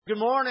Good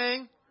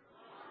morning.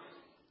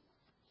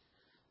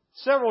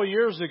 Several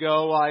years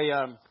ago,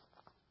 I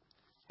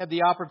had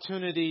the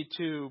opportunity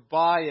to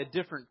buy a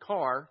different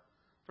car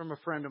from a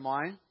friend of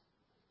mine.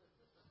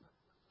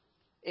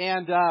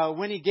 And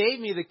when he gave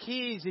me the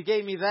keys, he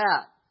gave me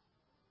that.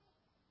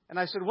 And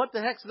I said, "What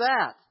the heck's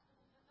that?"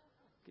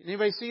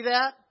 Anybody see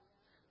that?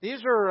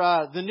 These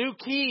are the new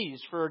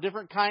keys for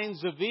different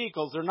kinds of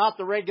vehicles. They're not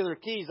the regular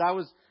keys. I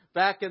was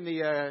back in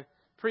the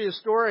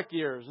prehistoric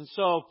years. And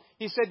so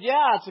he said,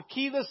 "Yeah, it's a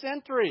keyless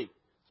entry."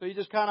 So you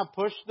just kind of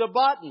push the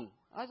button.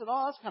 I said,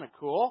 "Oh, that's kind of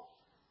cool."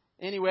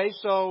 Anyway,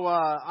 so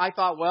I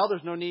thought, well,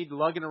 there's no need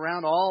lugging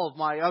around all of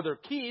my other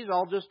keys.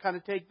 I'll just kind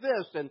of take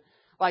this. And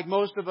like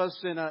most of us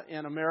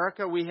in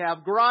America, we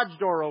have garage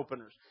door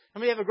openers.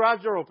 And we have a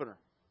garage door opener.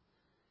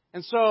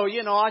 And so,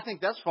 I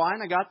think that's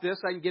fine. I got this.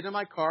 I can get in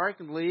my car. I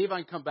can leave.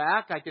 I can come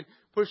back. I can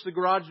push the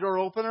garage door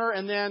opener.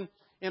 And then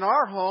in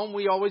our home,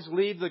 we always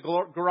leave the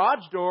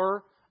garage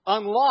door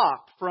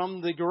unlocked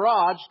from the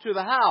garage to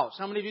the house.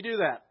 How many of you do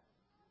that?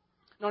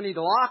 No need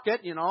to lock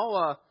it,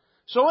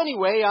 So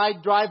anyway, I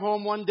drive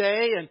home one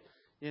day and,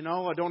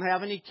 I don't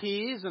have any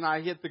keys and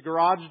I hit the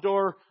garage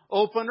door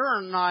opener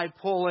and I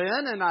pull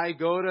in and I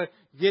go to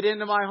get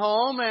into my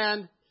home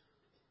and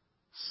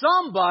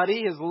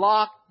somebody has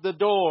locked the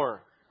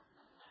door.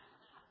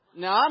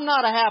 Now, I'm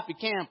not a happy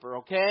camper,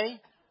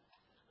 okay?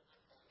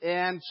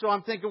 And so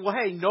I'm thinking, well,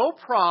 hey, no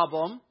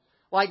problem.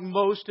 Like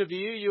most of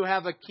you, you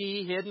have a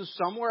key hidden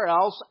somewhere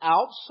else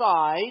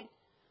outside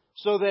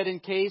so that in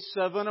case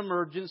of an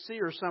emergency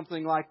or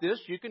something like this,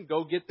 you can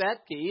go get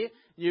that key.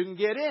 You can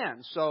get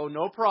in. So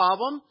no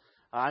problem.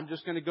 I'm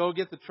just going to go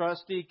get the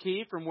trusty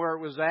key from where it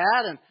was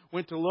at and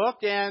went to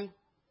look and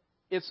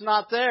it's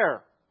not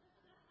there.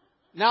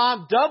 Now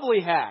I'm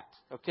doubly hacked,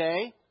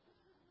 okay?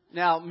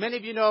 Now, many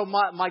of you know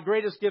my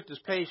greatest gift is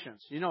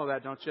patience. You know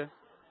that, don't you?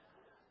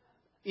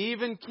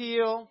 Even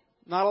keel,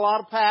 not a lot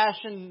of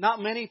passion,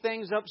 not many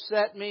things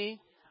upset me.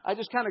 I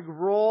just kind of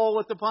roll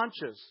with the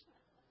punches.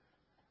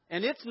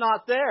 And it's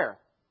not there.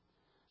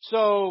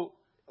 So,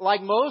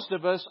 like most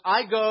of us,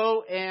 I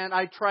go and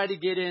I try to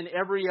get in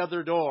every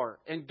other door.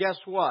 And guess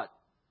what?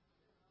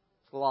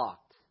 It's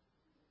locked.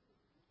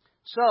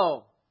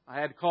 So, I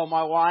had to call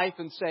my wife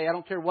and say, "I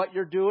don't care what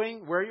you're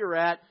doing, where you're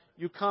at,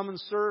 you come and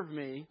serve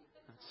me."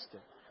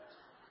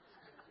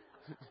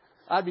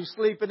 I'd be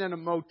sleeping in a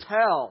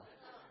motel.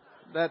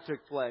 That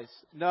took place.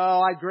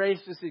 No, I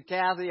graciously said,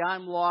 "Kathy,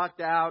 I'm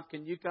locked out.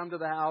 Can you come to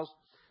the house?"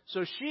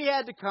 So she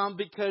had to come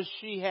because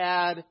she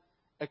had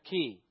a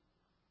key.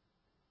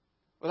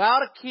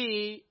 Without a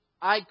key,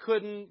 I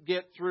couldn't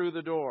get through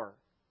the door.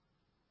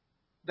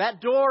 That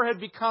door had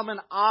become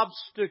an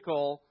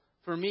obstacle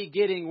for me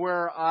getting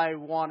where I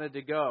wanted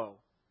to go.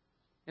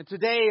 And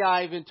today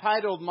I've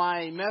entitled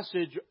my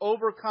message,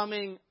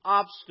 "Overcoming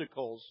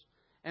Obstacles."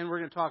 And we're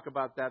going to talk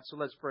about that. So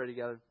let's pray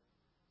together.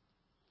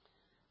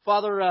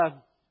 Father,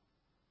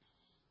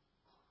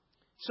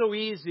 so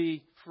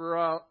easy for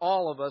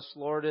all of us,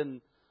 Lord,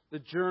 in the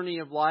journey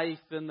of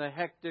life and the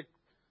hectic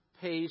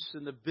pace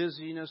and the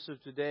busyness of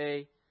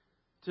today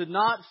to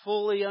not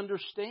fully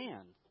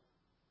understand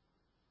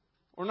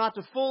or not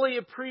to fully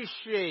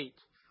appreciate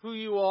who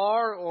you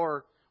are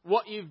or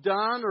what you've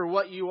done or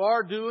what you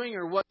are doing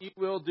or what you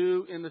will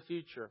do in the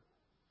future.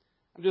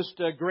 I'm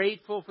just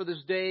grateful for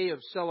this day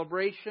of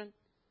celebration.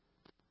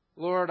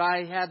 Lord,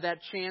 I had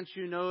that chance,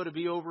 to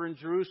be over in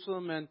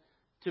Jerusalem and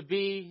to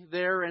be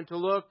there and to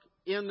look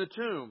in the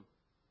tomb.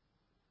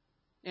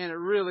 And it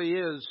really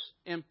is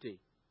empty.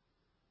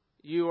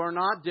 You are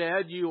not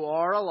dead. You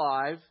are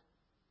alive.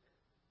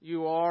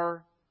 You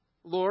are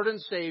Lord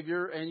and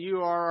Savior, and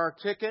you are our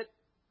ticket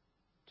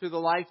to the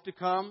life to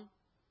come.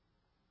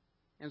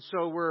 And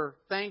so we're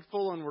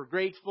thankful and we're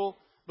grateful.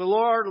 But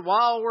Lord,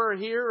 while we're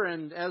here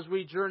and as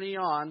we journey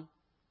on,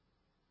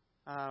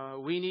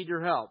 we need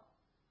your help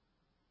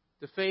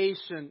to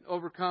face and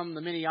overcome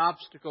the many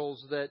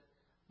obstacles that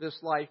this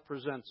life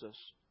presents us.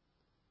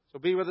 So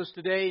be with us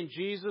today in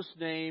Jesus'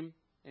 name.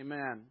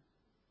 Amen.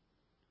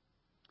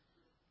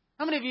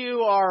 How many of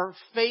you are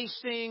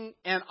facing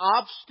an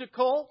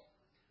obstacle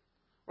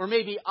or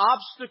maybe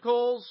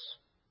obstacles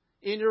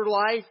in your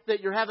life that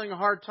you're having a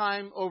hard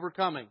time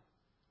overcoming?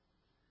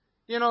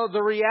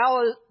 The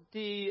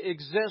reality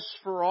exists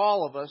for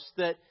all of us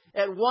that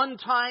at one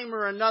time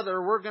or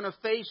another we're going to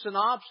face an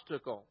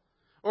obstacle.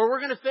 Or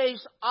we're going to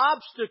face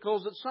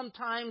obstacles that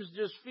sometimes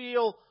just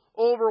feel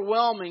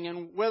overwhelming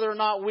and whether or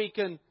not we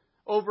can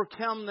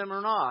overcome them or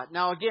not.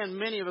 Now, again,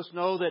 many of us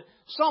know that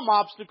some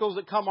obstacles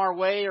that come our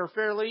way are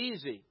fairly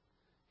easy.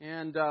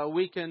 And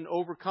we can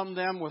overcome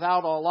them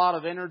without a lot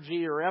of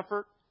energy or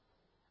effort.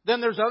 Then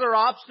there's other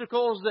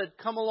obstacles that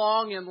come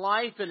along in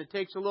life and it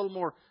takes a little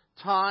more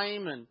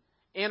time and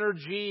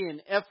energy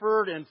and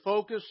effort and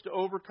focus to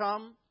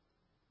overcome.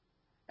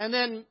 And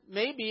then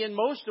maybe in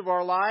most of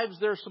our lives,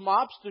 there's some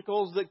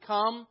obstacles that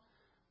come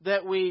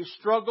that we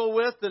struggle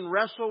with and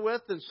wrestle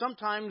with, and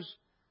sometimes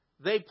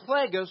they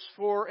plague us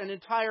for an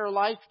entire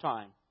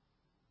lifetime.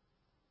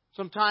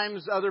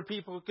 Sometimes other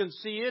people can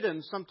see it,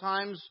 and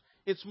sometimes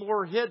it's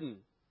more hidden.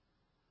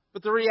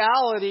 But the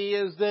reality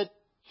is that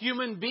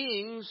human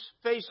beings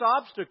face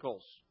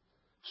obstacles.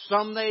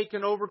 Some they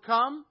can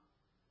overcome,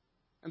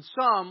 and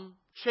some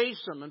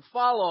chase them and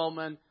follow them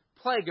and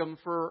plague them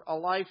for a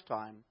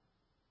lifetime.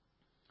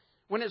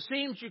 When it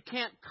seems you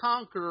can't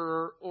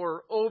conquer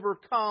or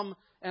overcome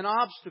an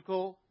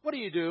obstacle, what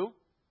do?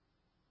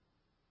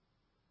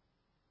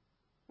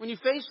 When you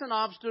face an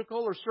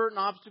obstacle or certain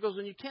obstacles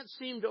and you can't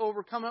seem to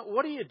overcome it,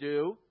 what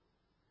do?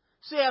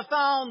 See, I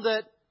found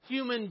that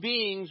human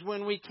beings,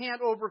 when we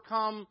can't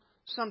overcome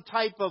some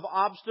type of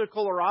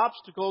obstacle or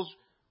obstacles,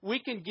 we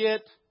can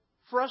get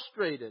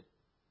frustrated.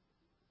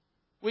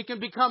 We can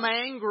become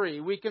angry.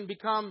 We can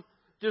become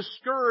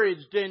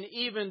discouraged and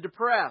even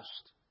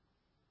depressed.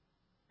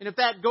 And if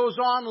that goes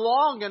on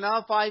long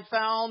enough, I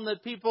found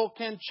that people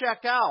can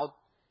check out.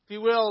 If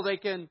you will, they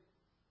can,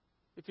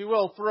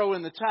 throw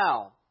in the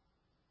towel.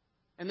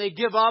 And they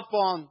give up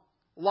on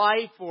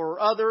life or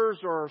others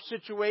or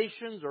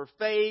situations or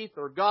faith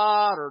or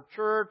God or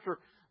church or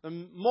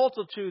the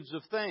multitudes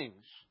of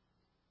things.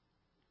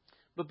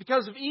 But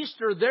because of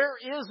Easter, there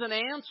is an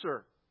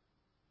answer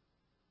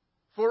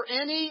for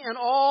any and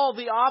all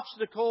the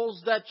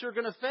obstacles that you're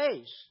going to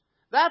face.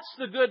 That's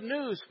the good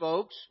news,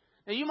 folks.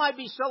 Now, you might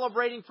be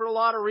celebrating for a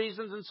lot of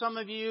reasons, and some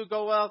of you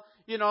go, well,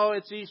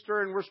 it's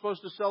Easter and we're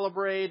supposed to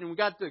celebrate, and we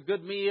got the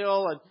good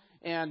meal,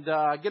 and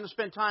going to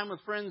spend time with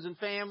friends and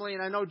family,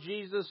 and I know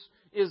Jesus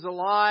is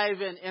alive,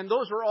 and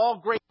those are all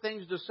great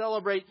things to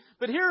celebrate.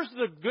 But here's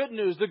the good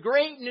news. The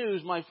great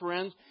news, my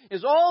friends,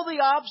 is all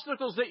the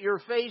obstacles that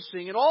you're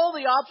facing and all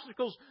the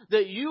obstacles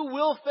that you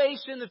will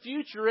face in the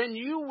future, and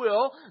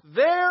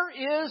there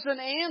is an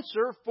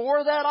answer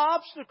for that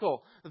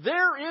obstacle.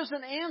 There is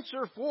an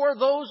answer for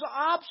those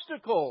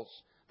obstacles.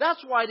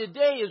 That's why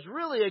today is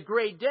really a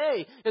great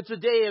day. It's a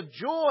day of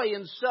joy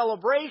and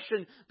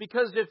celebration,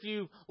 because if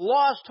you've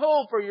lost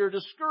hope or you're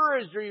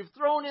discouraged or you've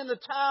thrown in the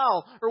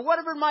towel or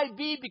whatever it might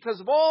be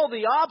because of all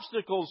the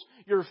obstacles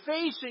you're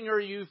facing or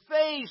you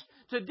faced,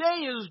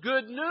 today is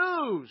good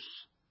news.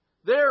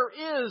 There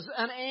is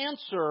an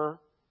answer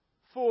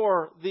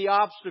for the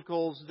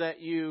obstacles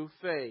that you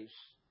face.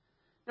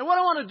 Now, what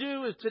I want to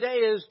do today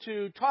is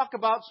to talk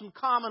about some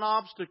common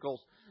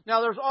obstacles.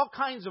 Now, there's all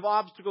kinds of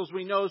obstacles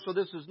we know, so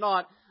this is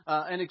not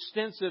an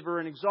extensive or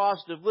an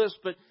exhaustive list,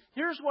 but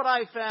here's what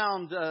I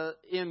found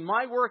in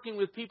my working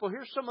with people.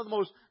 Here's some of the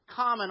most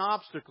common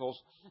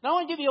obstacles. Now, I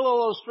want to give you a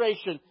little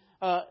illustration.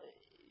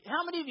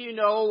 How many of you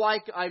know,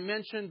 like I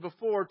mentioned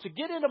before, to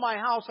get into my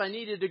house, I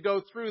needed to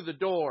go through the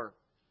door?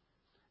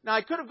 Now,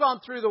 I could have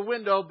gone through the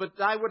window, but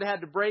I would have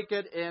had to break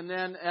it, and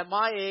then at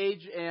my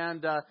age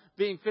and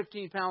being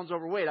 15 pounds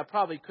overweight, I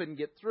probably couldn't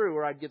get through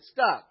or I'd get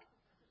stuck.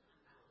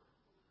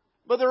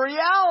 But the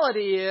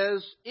reality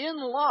is, in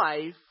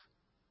life,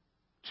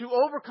 to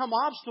overcome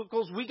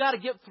obstacles, we got to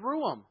get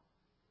through them.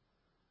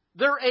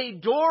 They're a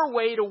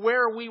doorway to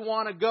where we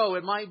want to go.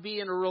 It might be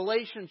in a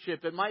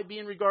relationship. It might be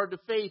in regard to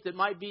faith. It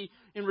might be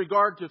in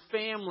regard to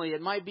family.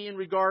 It might be in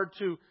regard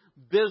to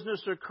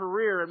business or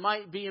career. It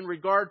might be in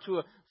regard to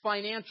a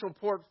financial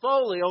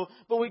portfolio.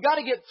 But we got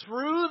to get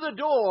through the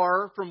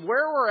door from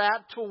where we're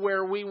at to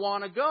where we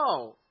want to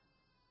go.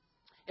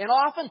 And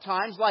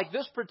oftentimes, like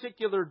this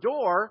particular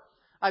door,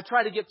 I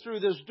try to get through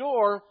this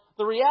door.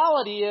 The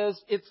reality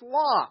is it's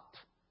locked.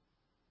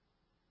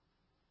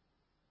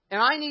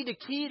 And I need a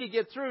key to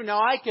get through. Now,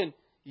 I can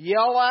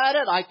yell at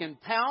it. I can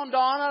pound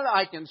on it.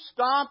 I can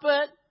stomp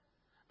it.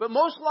 But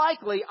most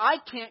likely, I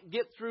can't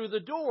get through the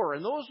door.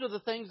 And those are the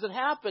things that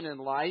happen in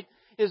life,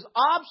 is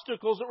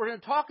obstacles that we're going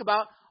to talk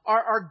about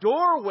are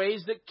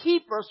doorways that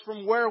keep us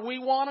from where we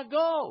want to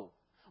go,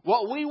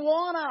 what we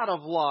want out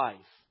of life,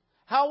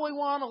 how we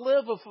want to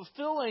live a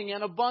fulfilling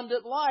and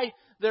abundant life.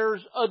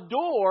 There's a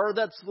door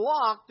that's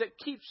locked that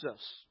keeps us.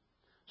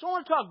 So I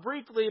want to talk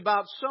briefly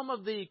about some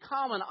of the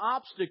common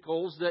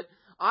obstacles that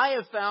I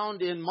have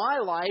found in my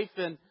life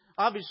and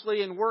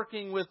obviously in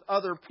working with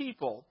other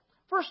people.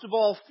 First of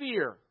all,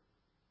 fear.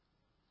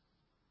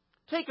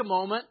 Take a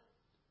moment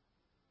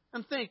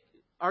and think,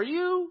 are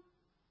you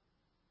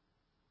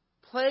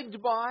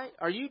plagued by,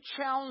 are you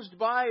challenged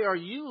by, are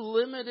you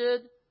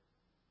limited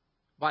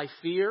by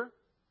fear?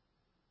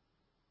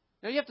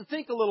 Now, you have to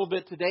think a little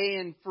bit today,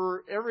 and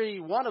for every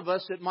one of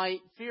us,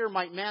 fear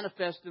might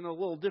manifest in a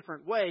little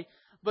different way.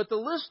 But the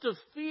list of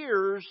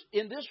fears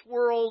in this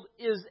world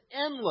is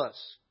endless.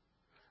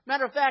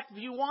 Matter of fact,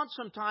 if you want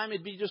some time,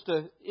 it'd be just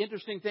an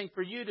interesting thing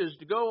for you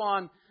to go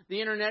on the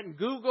internet and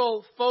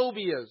Google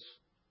phobias.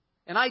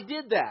 And I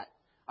did that.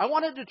 I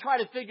wanted to try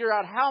to figure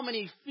out how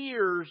many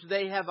fears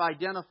they have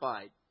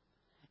identified.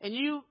 And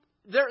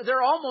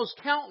they're almost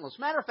countless.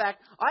 Matter of fact,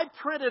 I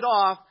printed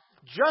off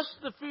just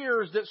the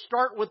fears that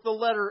start with the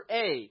letter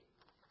A.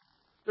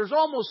 There's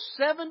almost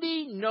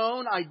 70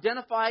 known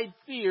identified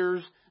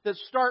fears that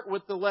start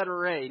with the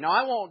letter A. Now,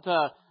 I won't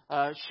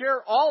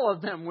share all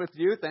of them with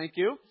you, thank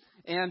you.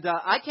 And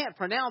I can't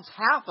pronounce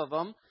half of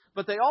them,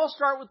 but they all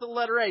start with the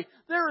letter A.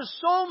 There are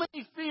so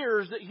many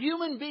fears that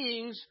human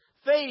beings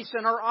face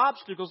and are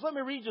obstacles. Let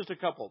me read just a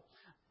couple.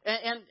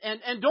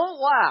 And don't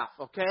laugh,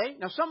 okay?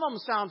 Now, some of them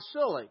sound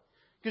silly.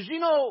 Because you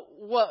know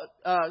what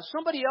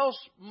somebody else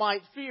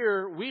might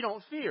fear, we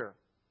don't fear.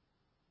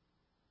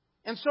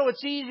 And so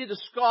it's easy to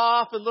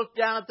scoff and look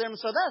down at them and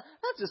say,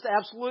 that's just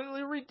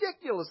absolutely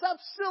ridiculous.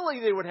 That's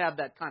silly they would have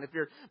that kind of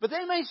fear. But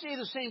they may say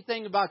the same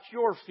thing about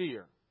your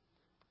fear.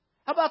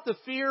 How about the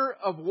fear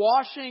of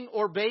washing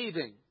or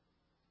bathing?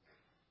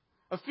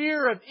 A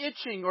fear of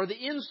itching or the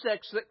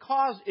insects that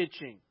cause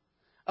itching.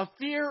 A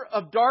fear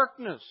of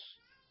darkness.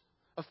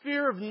 A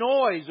fear of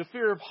noise. A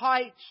fear of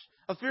heights.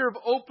 A fear of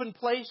open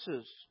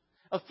places.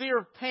 A fear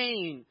of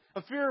pain.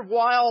 A fear of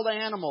wild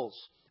animals.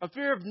 A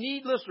fear of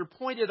needless or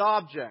pointed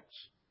objects.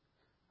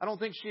 I don't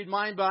think she'd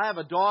mind, but I have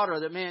a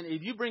daughter that, man,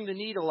 if you bring the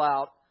needle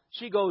out,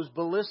 she goes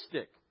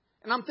ballistic.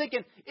 And I'm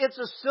thinking, it's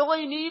a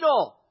silly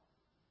needle.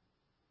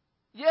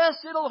 Yes,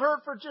 it'll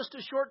hurt for just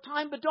a short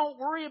time, but don't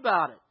worry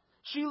about it.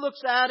 She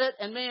looks at it,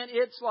 and man,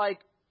 it's like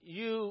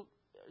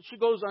she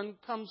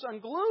comes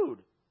unglued.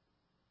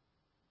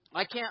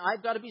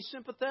 I've got to be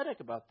sympathetic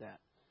about that.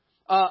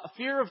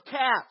 Fear of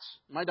cats.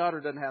 My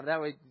daughter doesn't have it.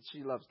 That way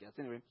she loves cats.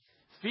 Anyway.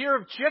 Fear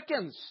of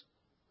chickens.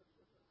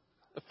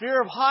 A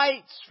fear of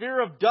heights,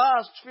 fear of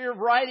dust, fear of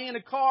riding in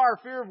a car,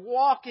 fear of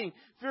walking,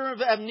 fear of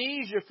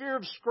amnesia, fear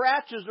of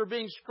scratches or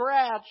being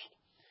scratched,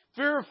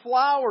 fear of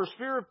flowers,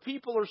 fear of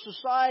people or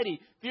society,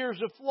 fears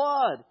of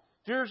flood,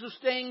 fears of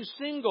staying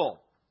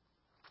single,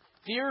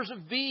 fears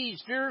of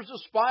bees, fears of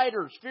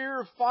spiders,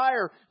 fear of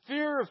fire,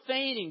 fear of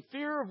fainting,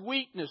 fear of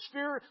weakness,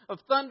 fear of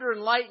thunder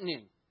and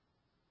lightning.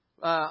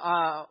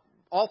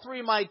 All three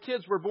of my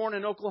kids were born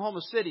in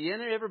Oklahoma City.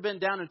 Any ever been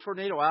down in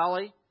Tornado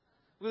Alley?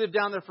 We lived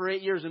down there for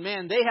 8 years, and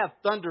man, they have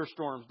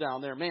thunderstorms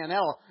down there. Man,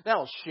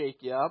 that'll shake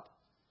you up.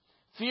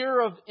 Fear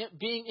of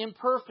being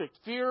imperfect.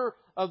 Fear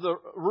of the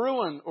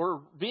ruin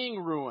or being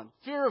ruined.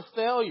 Fear of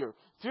failure.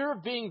 Fear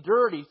of being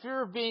dirty.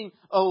 Fear of being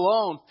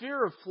alone.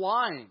 Fear of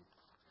flying.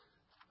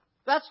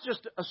 That's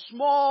just a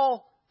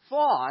small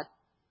thought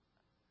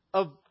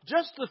of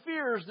just the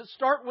fears that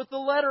start with the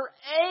letter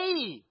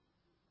A.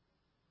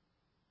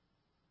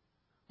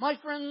 My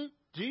friend,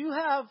 do you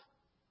have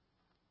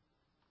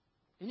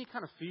any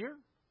kind of fear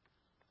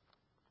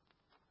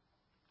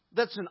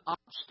that's an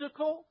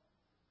obstacle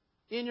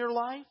in your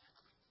life?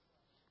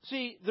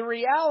 See, the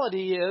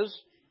reality is,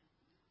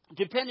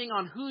 depending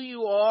on who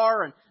you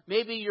are and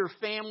maybe your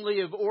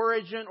family of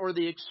origin or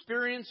the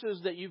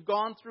experiences that you've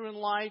gone through in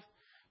life,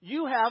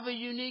 you have a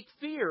unique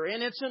fear,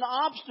 and it's an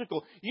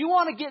obstacle. You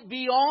want to get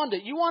beyond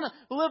it. You want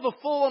to live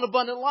a full and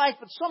abundant life,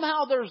 but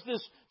somehow there's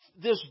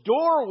this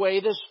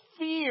doorway, this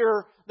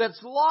fear that's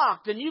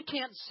locked, and you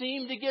can't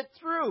seem to get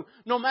through.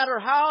 No matter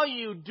how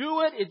you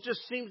do it, it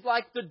just seems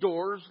like the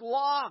door's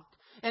locked.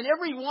 And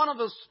every one of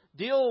us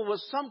deal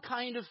with some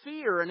kind of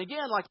fear. And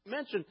again, like I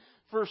mentioned,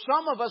 for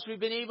some of us, we've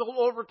been able to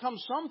overcome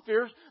some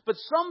fears, but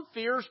some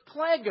fears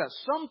plague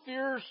us. Some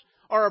fears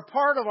are a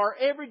part of our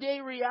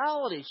everyday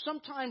reality.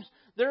 Sometimes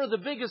they're the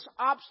biggest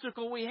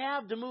obstacle we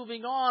have to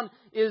moving on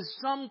is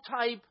some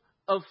type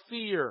of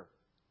fear.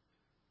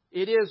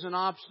 It is an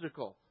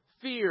obstacle.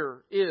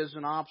 Fear is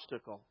an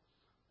obstacle.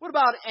 What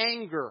about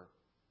anger?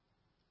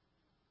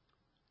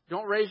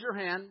 Don't raise your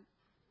hand.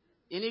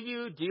 Any of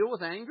you deal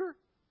with anger?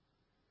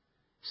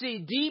 See,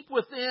 deep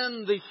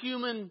within the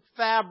human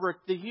fabric,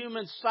 the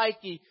human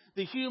psyche,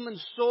 the human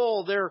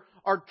soul, there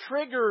are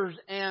triggers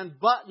and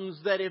buttons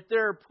that if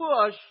they're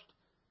pushed,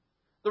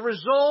 the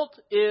result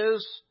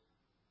is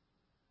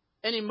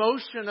an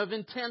emotion of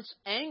intense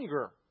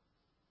anger.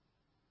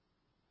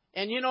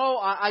 And you know,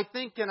 I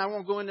think, and I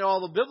won't go into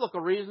all the biblical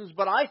reasons,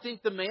 but I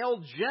think the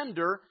male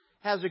gender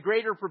has a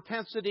greater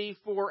propensity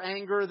for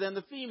anger than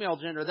the female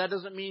gender. That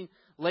doesn't mean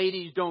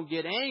ladies don't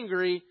get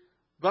angry,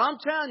 but I'm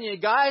telling you,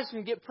 guys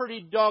can get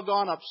pretty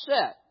doggone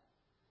upset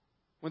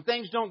when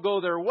things don't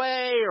go their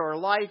way, or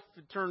life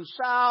turns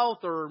south,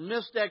 or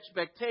missed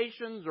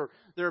expectations, or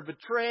they're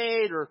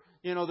betrayed, or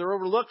they're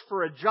overlooked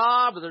for a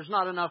job, or there's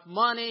not enough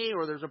money,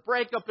 or there's a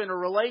breakup in a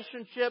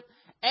relationship.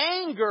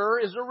 Anger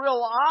is a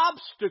real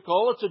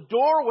obstacle. It's a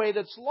doorway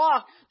that's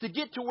locked to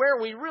get to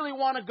where we really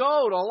want to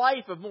go, to a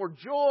life of more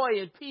joy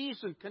and peace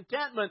and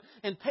contentment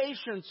and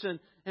patience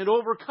and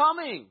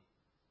overcoming.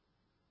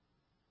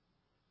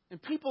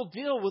 And people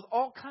deal with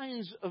all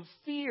kinds of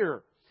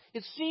fear.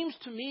 It seems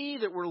to me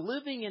that we're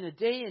living in a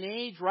day and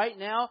age right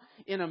now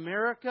in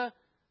America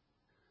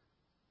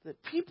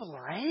that people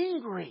are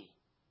angry.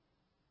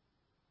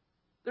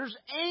 There's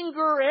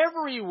anger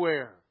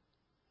everywhere.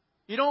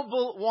 You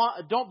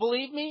don't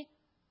believe me?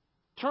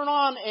 Turn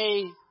on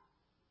a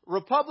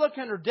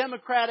Republican or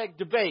Democratic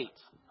debate.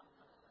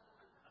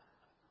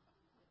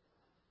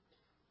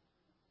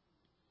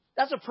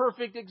 That's a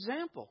perfect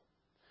example.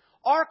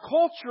 Our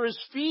culture is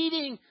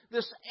feeding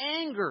this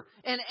anger,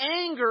 and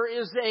anger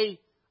is an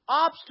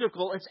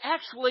obstacle. It's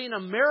actually an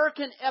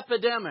American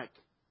epidemic.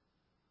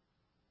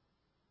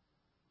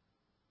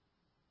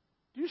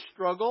 Do you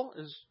struggle?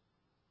 Is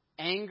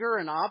anger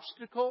an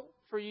obstacle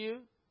for you?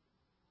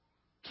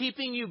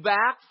 Keeping you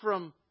back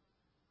from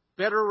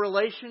better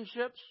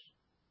relationships,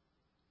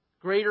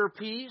 greater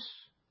peace,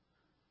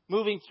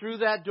 moving through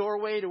that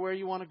doorway to where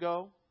you want to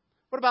go?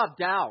 What about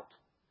doubt?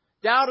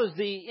 Doubt is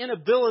the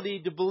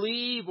inability to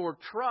believe or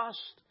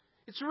trust.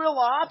 It's a real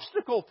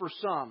obstacle for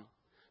some.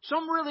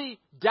 Some really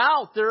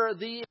doubt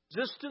the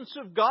existence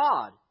of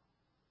God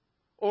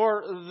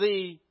or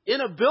the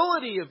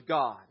inability of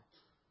God.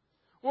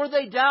 Or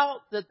they doubt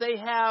that they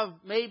have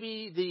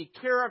maybe the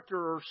character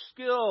or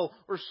skill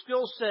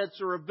sets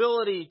or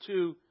ability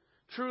to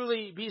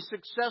truly be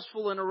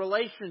successful in a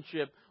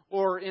relationship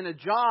or in a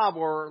job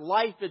or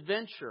life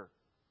adventure.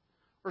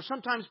 Or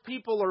sometimes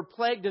people are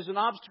plagued as an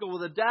obstacle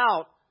with a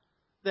doubt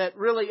that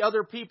really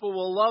other people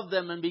will love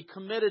them and be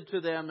committed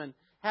to them and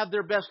have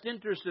their best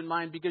interest in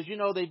mind because,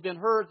 they've been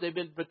hurt, they've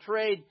been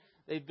betrayed,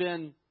 they've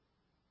been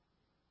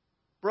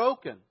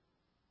broken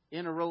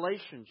in a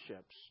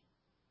relationships.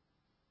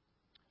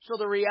 So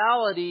the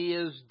reality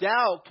is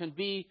doubt can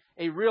be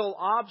a real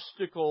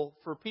obstacle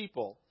for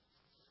people.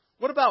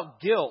 What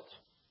about guilt?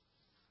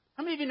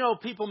 How many of you know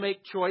people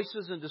make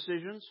choices and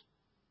decisions?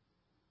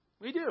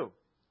 We do.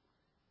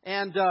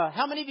 And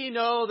how many of you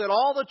know that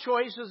all the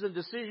choices and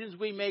decisions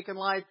we make in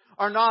life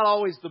are not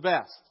always the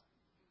best?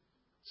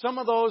 Some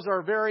of those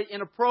are very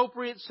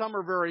inappropriate. Some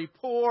are very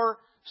poor.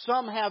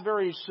 Some have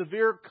very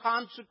severe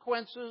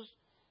consequences.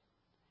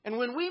 And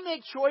when we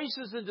make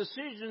choices and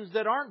decisions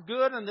that aren't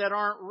good and that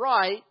aren't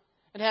right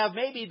and have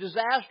maybe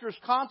disastrous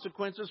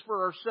consequences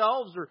for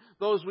ourselves or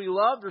those we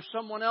loved or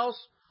someone else,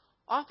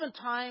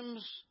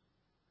 oftentimes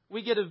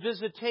we get a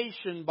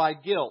visitation by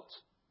guilt.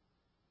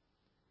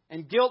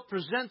 And guilt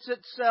presents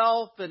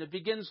itself and it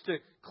begins to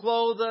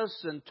clothe us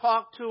and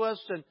talk to us.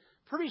 And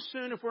pretty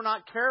soon, if we're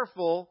not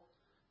careful,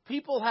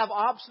 people have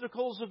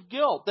obstacles of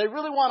guilt. They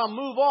really want to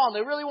move on.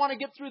 They really want to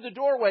get through the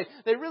doorway.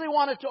 They really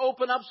want it to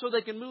open up so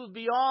they can move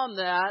beyond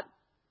that.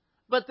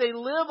 But they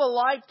live a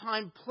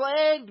lifetime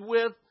plagued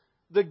with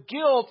the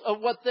guilt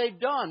of what they've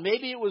done.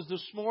 Maybe it was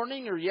this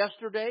morning or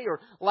yesterday or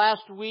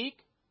last week.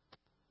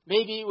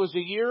 Maybe it was a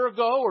year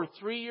ago or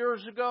 3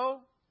 years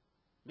ago.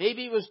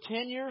 Maybe it was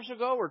 10 years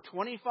ago or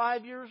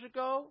 25 years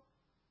ago.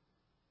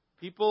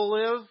 People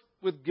live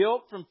with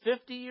guilt from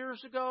 50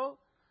 years ago.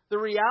 The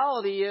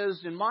reality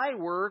is, in my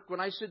work, when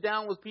I sit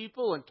down with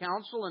people and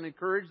counsel and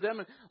encourage them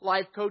and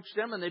life coach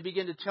them, and they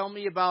begin to tell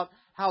me about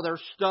how they're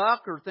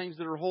stuck or things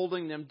that are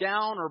holding them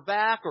down or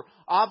back or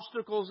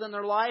obstacles in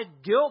their life,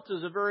 guilt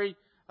is a very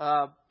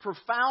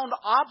profound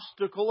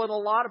obstacle in a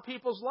lot of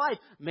people's life.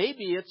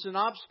 Maybe it's an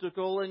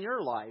obstacle in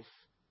your life.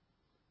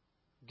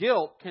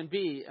 Guilt can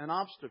be an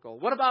obstacle.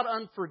 What about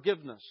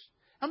unforgiveness?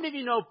 How many of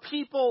you know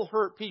people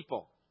hurt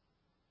people?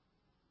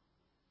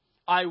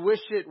 I wish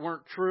it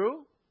weren't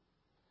true.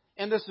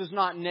 And this is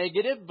not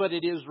negative, but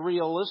it is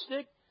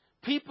realistic.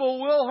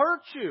 People will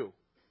hurt you.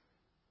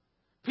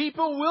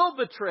 People will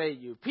betray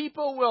you.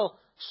 People will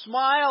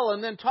smile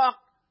and then talk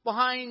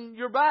behind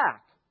your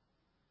back.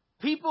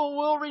 People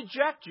will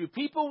reject you.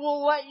 People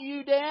will let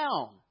you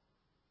down.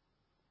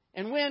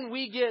 And when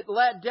we get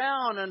let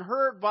down and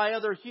hurt by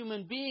other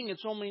human beings,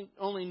 it's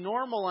only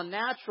normal and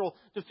natural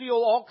to feel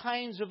all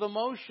kinds of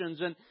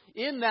emotions. And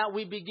in that,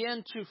 we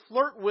begin to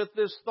flirt with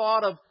this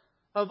thought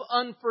of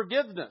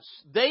unforgiveness.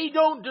 They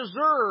don't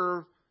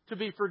deserve to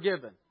be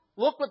forgiven.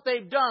 Look what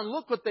they've done.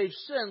 Look what they've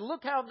sinned.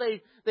 Look how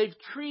they've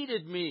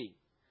treated me.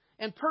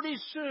 And pretty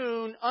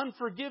soon,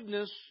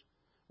 unforgiveness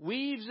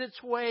weaves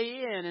its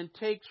way in and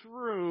takes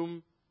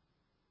room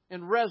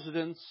and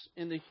residence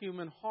in the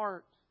human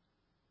heart.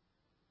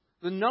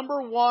 The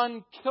number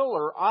one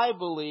killer, I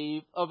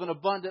believe, of an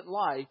abundant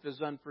life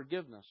is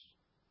unforgiveness.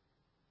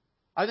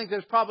 I think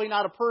there's probably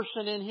not a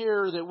person in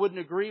here that wouldn't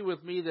agree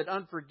with me that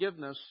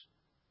unforgiveness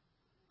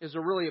is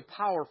a really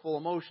powerful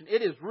emotion.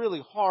 It is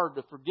really hard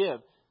to forgive,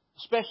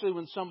 especially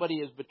when somebody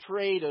has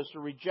betrayed us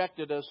or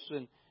rejected us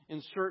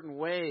in certain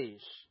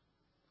ways.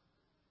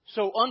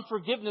 So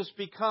unforgiveness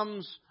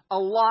becomes a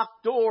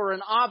locked door,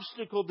 an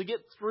obstacle to get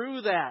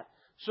through that,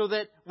 so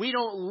that we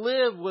don't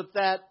live with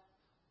that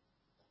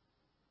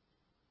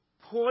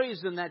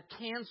poison, that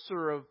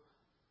cancer of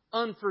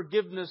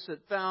unforgiveness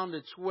that found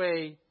its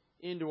way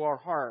into our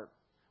heart.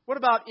 What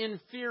about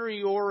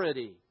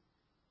inferiority?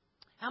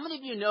 How many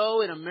of you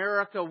know in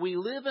America we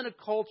live in a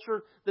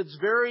culture that's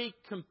very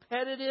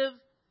competitive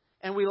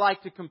and we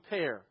like to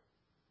compare?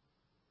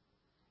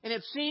 And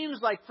it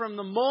seems like from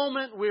the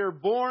moment we're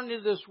born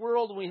into this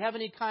world and we have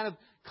any kind of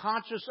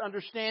conscious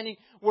understanding,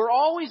 we're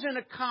always in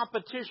a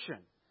competition.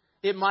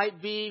 It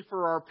might be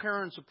for our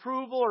parents'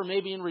 approval, or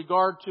maybe in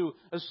regard to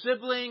a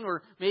sibling,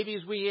 or maybe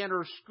as we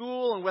enter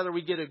school and whether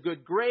we get a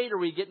good grade or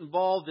we get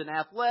involved in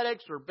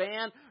athletics or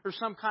band or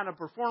some kind of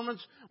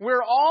performance.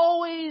 We're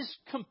always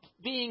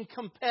being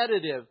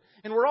competitive,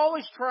 and we're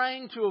always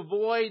trying to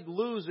avoid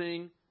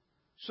losing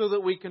so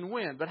that we can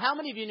win. But how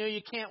many of you know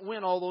you can't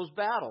win all those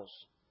battles?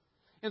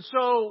 And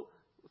so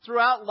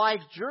throughout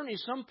life's journey,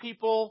 some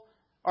people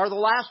are the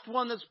last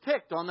one that's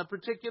picked on the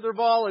particular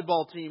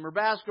volleyball team or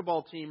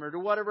basketball team or to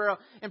whatever else.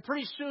 And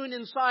pretty soon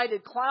inside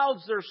it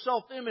clouds their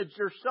self-image,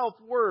 their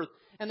self-worth,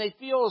 and they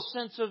feel a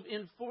sense of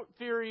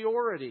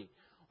inferiority.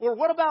 Or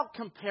what about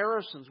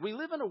comparisons? We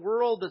live in a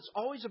world that's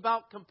always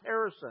about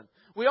comparison.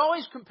 We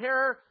always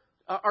compare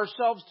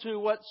ourselves to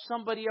what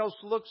somebody else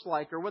looks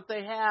like or what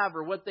they have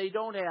or what they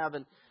don't have.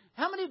 And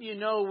how many of you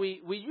know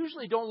we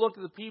usually don't look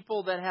at the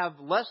people that have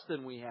less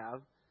than we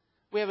have.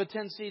 We have a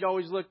tendency to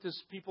always look to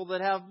people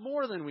that have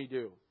more than we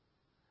do.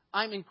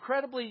 I'm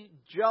incredibly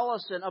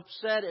jealous and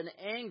upset and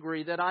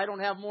angry that I don't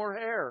have more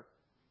hair.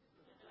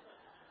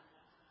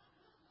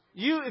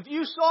 If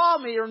you saw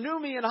me or knew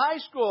me in high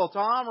school,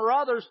 Tom, or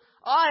others,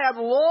 I had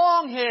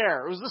long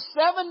hair. It was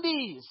the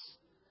 70s.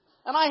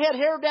 And I had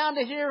hair down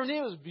to here, and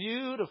it was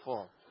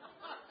beautiful.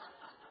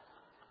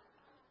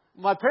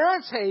 My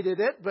parents hated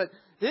it, but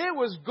it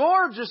was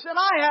gorgeous, and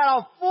I had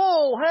a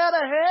full head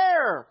of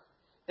hair.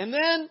 And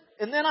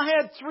then I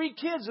had 3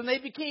 kids, and they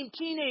became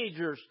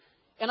teenagers.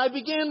 And I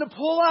began to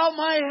pull out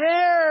my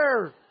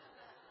hair,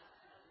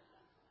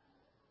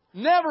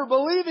 never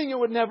believing it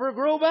would never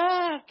grow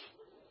back.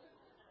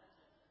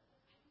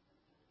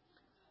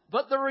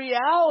 But the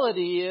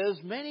reality is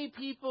many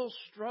people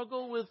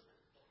struggle with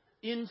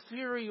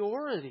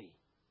inferiority.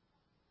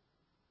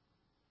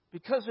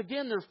 Because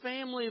again, their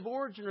family of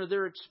origin or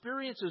their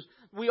experiences,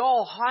 we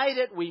all hide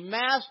it, we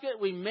mask it,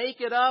 we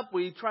make it up,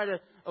 we try to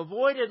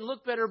avoid it and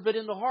look better. But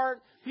in the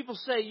heart, people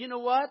say, you know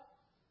what?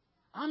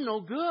 I'm no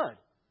good.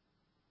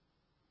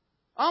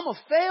 I'm a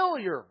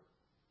failure.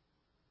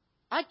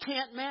 I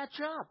can't match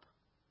up.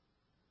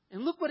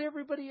 And look what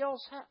everybody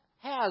else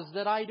has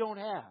that I don't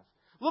have.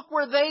 Look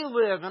where they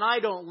live and I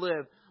don't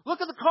live.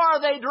 Look at the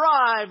car they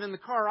drive and the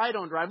car I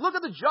don't drive. Look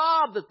at the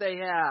job that they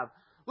have.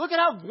 Look at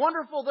how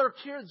wonderful their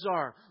kids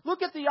are.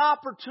 Look at the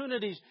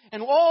opportunities.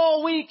 And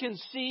all we can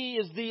see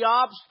is the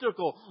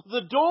obstacle,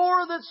 the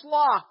door that's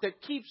locked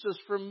that keeps us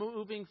from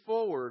moving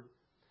forward.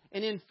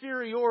 And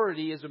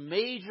inferiority is a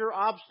major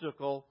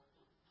obstacle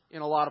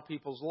in a lot of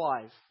people's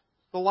life.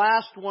 The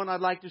last one I'd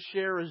like to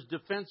share is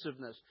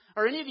defensiveness.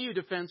 Are any of you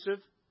defensive?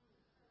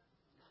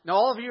 Now,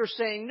 all of you are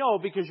saying no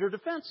because you're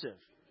defensive.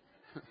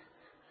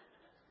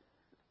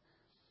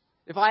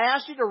 If I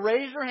asked you to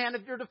raise your hand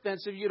if you're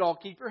defensive, you'd all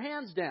keep your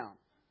hands down.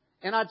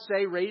 And I'd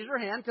say raise your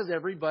hand because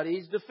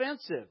everybody's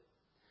defensive.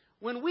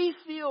 When we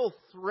feel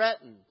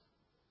threatened,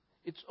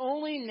 it's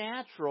only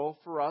natural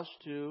for us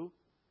to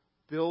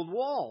build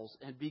walls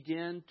and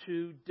begin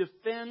to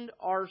defend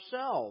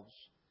ourselves.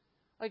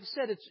 Like I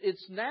said,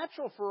 it's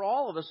natural for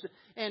all of us.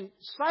 And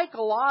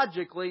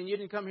psychologically, and you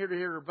didn't come here to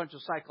hear a bunch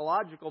of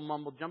psychological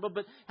mumbo jumbo,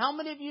 but how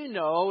many of you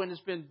know, and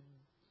it's been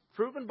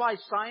proven by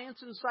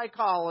science and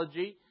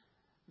psychology,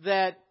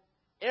 that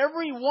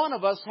every one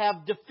of us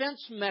have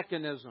defense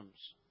mechanisms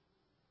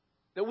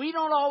that we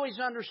don't always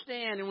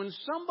understand. And when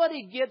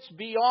somebody gets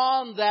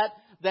beyond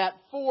that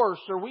force,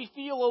 or we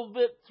feel a little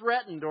bit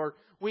threatened, or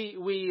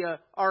we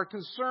are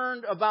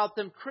concerned about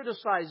them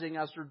criticizing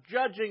us or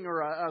judging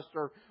us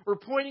or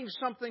pointing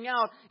something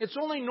out, it's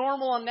only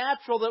normal and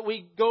natural that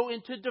we go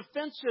into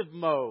defensive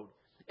mode.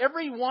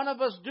 Every one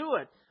of us do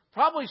it.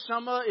 Probably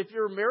some, if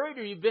you're married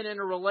or you've been in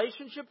a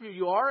relationship or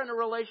you are in a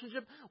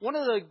relationship, one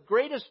of the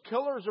greatest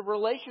killers of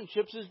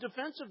relationships is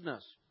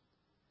defensiveness.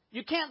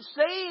 You can't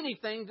say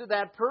anything to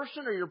that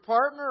person or your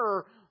partner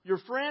or your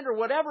friend or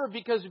whatever,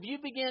 because if you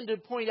begin to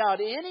point out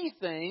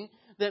anything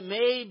that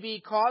may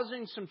be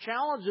causing some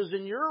challenges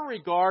in your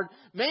regard,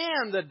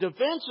 man, the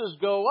defenses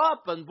go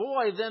up, and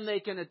boy, then they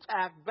can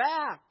attack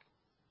back.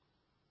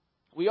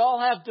 We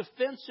all have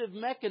defensive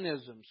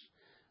mechanisms.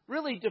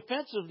 Really,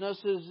 defensiveness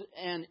is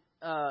an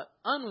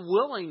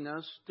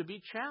unwillingness to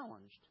be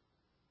challenged.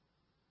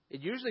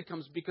 It usually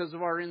comes because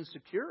of our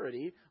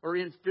insecurity or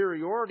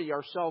inferiority,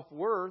 our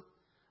self-worth.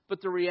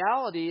 But the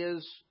reality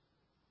is,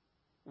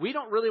 we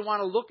don't really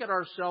want to look at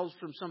ourselves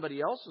from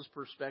somebody else's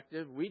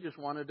perspective. We just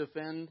want to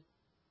defend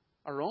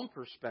our own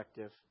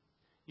perspective.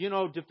 You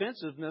know,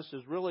 defensiveness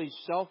is really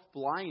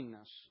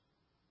self-blindness.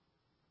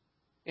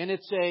 And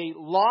it's a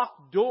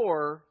locked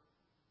door,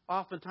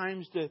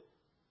 oftentimes,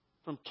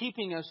 from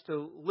keeping us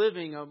to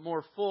living a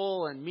more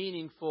full and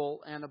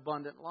meaningful and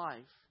abundant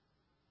life.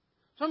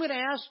 So I'm going to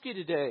ask you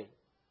today,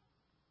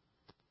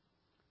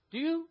 do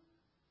you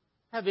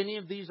have any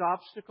of these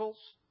obstacles?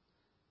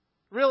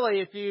 Really,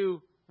 if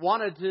you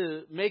wanted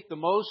to make the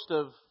most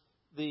of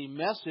the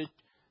message,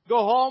 go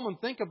home and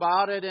think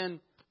about it and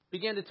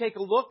begin to take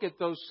a look at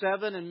those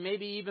 7 and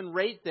maybe even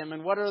rate them.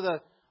 And what are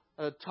the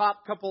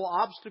top couple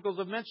obstacles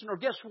I've mentioned? Or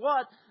guess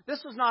what? This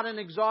is not an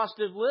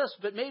exhaustive list,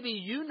 but maybe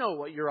you know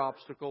what your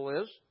obstacle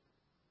is.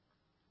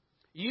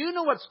 You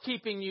know what's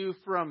keeping you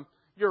from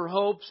your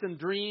hopes and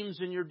dreams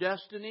and your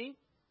destiny.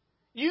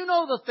 You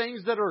know the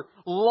things that are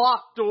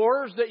locked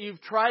doors that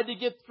you've tried to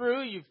get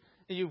through.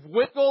 You've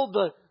wiggled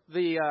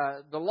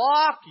the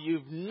lock,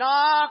 you've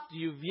knocked,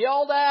 you've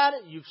yelled at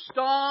it, you've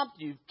stomped,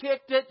 you've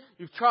kicked it,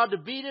 you've tried to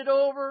beat it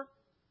over.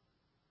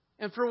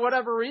 And for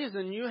whatever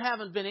reason, you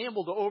haven't been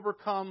able to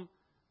overcome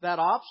that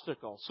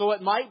obstacle. So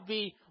it might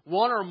be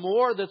one or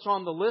more that's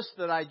on the list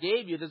that I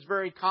gave you that's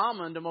very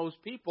common to most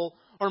people.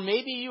 Or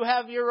maybe you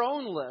have your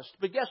own list.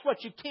 But guess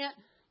what? You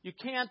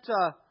can't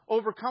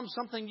overcome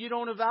something you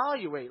don't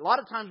evaluate. A lot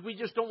of times we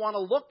just don't want to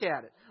look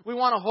at it. We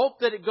want to hope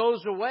that it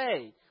goes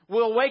away.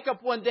 We'll wake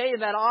up one day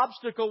and that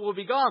obstacle will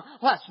be gone.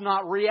 Well, that's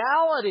not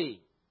reality.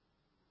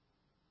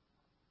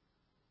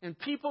 And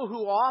people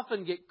who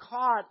often get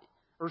caught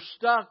or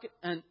stuck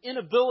in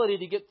inability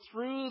to get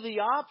through the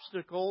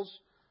obstacles,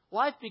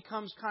 life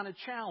becomes kind of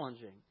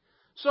challenging.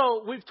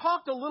 So we've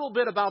talked a little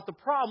bit about the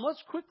problem.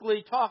 Let's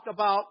quickly talk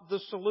about the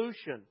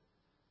solution.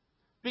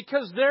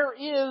 Because there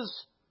is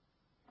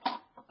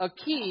a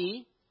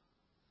key.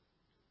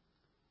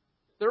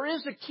 There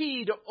is a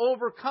key to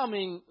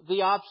overcoming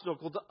the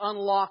obstacle, to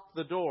unlock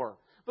the door.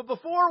 But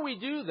before we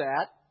do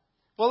that,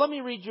 well, let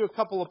me read you a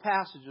couple of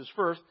passages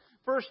first.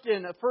 First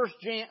in 1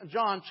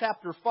 John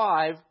chapter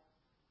 5,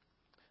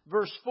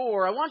 verse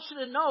 4. I want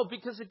you to know,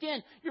 because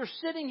again, you're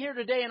sitting here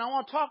today, and I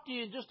want to talk to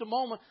you in just a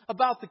moment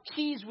about the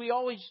keys we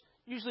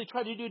usually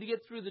try to do to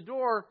get through the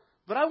door.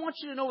 But I want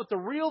you to know what the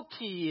real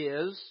key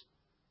is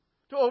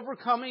to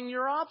overcoming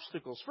your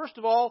obstacles. First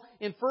of all,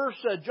 in 1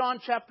 John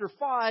chapter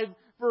 5,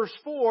 verse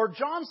 4,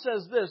 John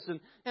says this,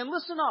 and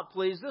listen up,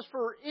 please, this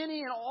for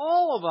any and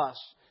all of us,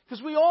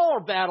 because we all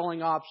are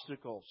battling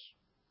obstacles.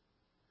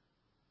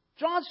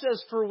 John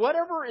says, for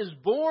whatever is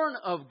born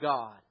of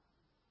God,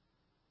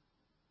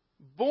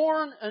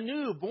 born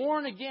anew,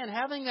 born again,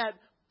 having that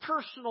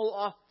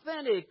personal,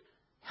 authentic,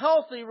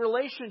 healthy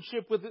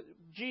relationship with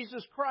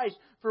Jesus Christ,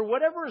 for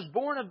whatever is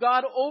born of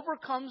God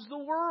overcomes the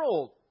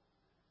world.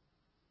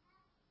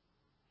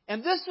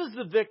 And this is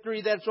the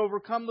victory that's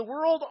overcome the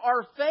world,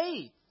 our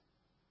faith.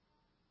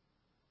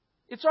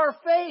 It's our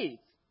faith.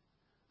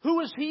 Who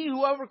is he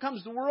who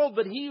overcomes the world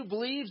but he who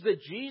believes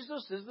that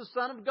Jesus is the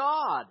Son of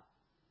God?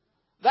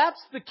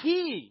 That's the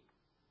key.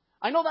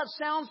 I know that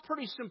sounds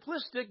pretty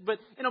simplistic, but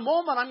in a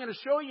moment I'm going to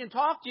show you and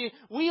talk to you.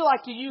 We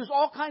like to use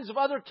all kinds of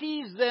other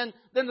keys than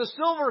the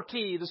silver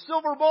key, the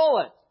silver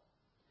bullet.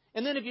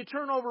 And then if you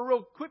turn over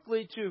real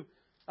quickly to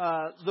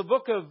the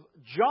book of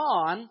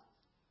John,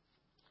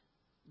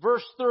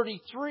 verse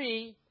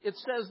 33, it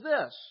says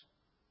this.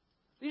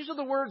 These are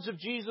the words of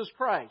Jesus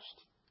Christ.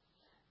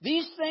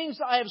 These things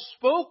I have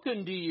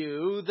spoken to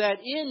you, that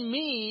in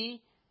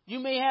me you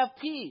may have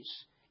peace.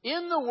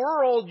 In the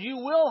world you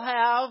will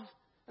have,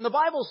 and the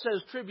Bible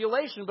says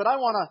tribulation, but I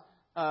want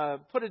to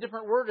put a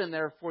different word in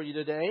there for you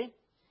today.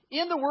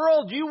 In the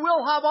world you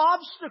will have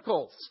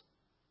obstacles.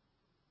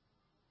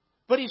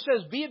 But he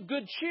says, be of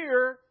good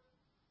cheer.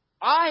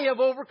 I have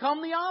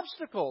overcome the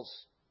obstacles.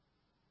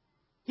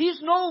 He's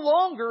no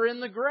longer in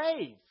the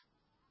grave.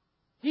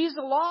 He's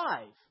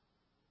alive.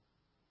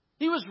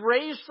 He was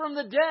raised from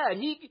the dead.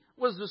 He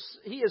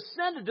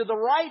ascended to the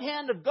right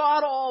hand of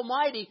God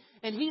Almighty,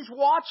 and He's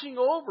watching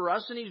over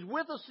us, and He's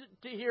with us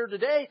here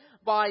today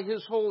by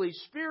His Holy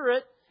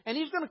Spirit, and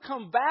He's going to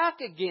come back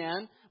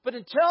again. But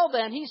until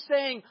then, He's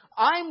saying,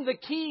 I'm the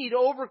key to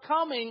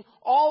overcoming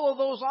all of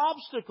those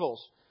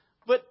obstacles.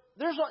 But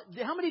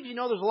how many of you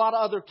know there's a lot of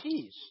other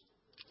keys?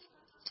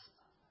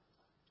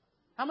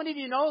 How many of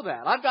you know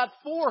that? I've got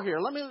 4 here.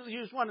 Let me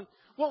use one.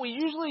 What we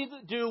usually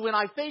do when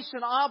I face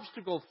an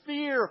obstacle,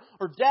 fear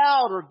or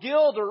doubt or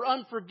guilt or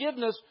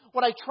unforgiveness,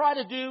 what I try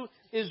to do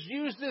is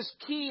use this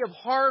key of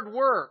hard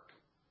work.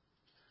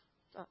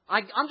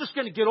 I'm just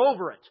going to get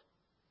over it.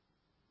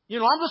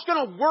 I'm just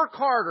going to work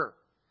harder.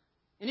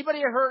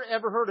 Anybody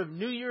ever heard of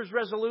New Year's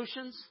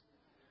resolutions?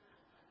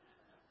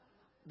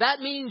 That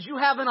means you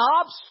have an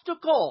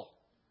obstacle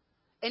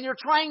and you're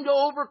trying to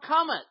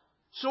overcome it.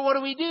 So what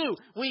do?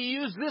 We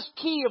use this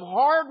key of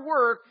hard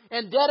work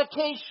and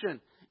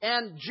dedication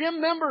and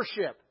gym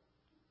membership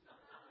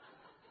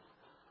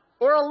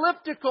or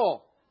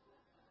elliptical.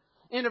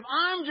 And if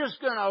I'm just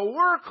going to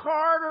work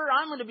harder,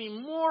 I'm going to be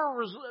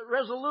more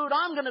resolute,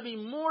 I'm going to be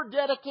more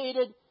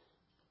dedicated.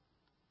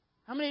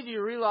 How many of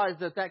you realize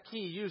that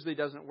key usually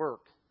doesn't work?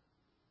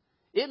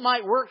 It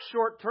might work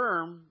short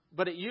term,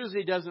 but it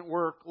usually doesn't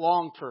work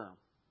long term.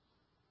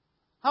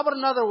 How about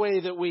another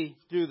way that we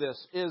do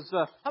this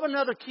how about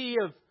another key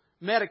of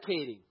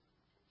medicating?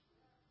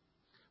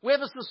 We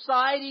have a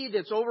society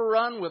that's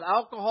overrun with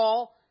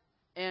alcohol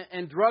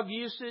and drug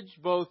usage,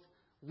 both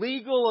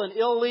legal and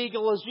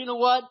illegal. As you know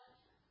what?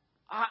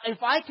 If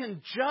I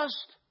can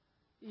just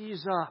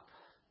ease up,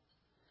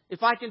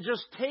 if I can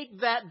just take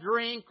that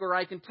drink or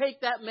I can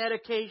take that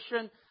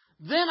medication,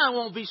 then I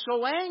won't be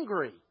so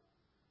angry.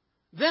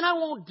 Then I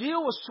won't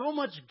deal with so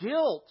much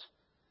guilt.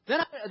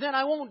 Then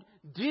I won't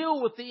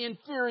deal with the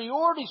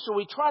inferiority, so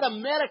we try to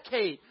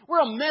medicate.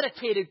 We're a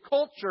medicated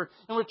culture,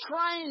 and we're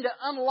trying to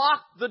unlock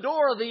the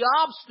door of the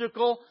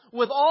obstacle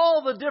with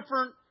all the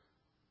different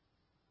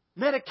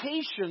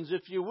medications,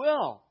 if you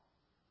will.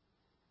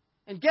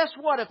 And guess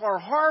what? If our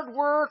hard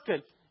work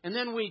and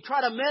then we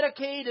try to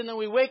medicate, and then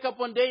we wake up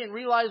one day and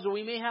realize that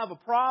we may have a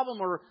problem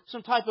or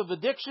some type of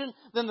addiction,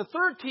 then the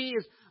third key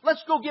is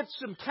let's go get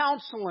some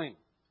counseling.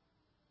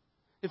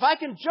 If I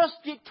can just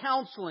get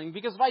counseling,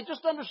 because if I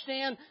just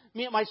understand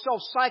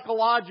myself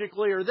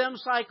psychologically or them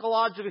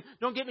psychologically,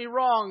 don't get me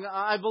wrong,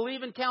 I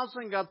believe in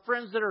counseling. I've got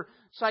friends that are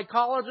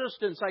psychologists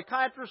and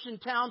psychiatrists in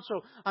town,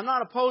 so I'm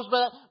not opposed by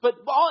that. But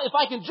if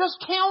I can just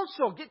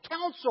get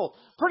counsel,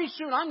 pretty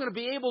soon I'm going to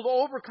be able to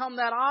overcome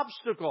that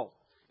obstacle.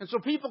 And so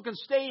people can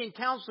stay in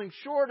counseling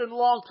short and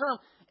long term,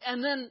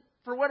 and then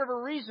for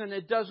whatever reason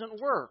it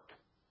doesn't work.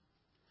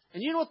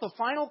 And you know what the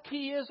final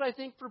key is, I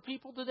think, for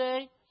people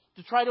today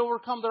to try to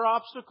overcome their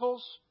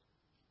obstacles?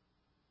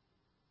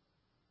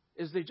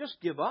 Is they just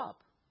give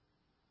up.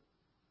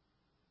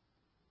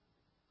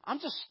 I'm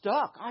just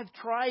stuck. I've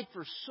tried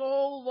for so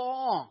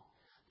long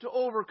to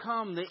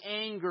overcome the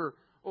anger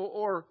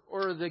or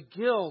the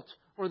guilt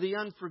or the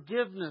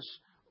unforgiveness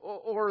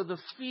or the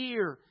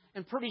fear.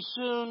 And pretty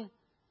soon,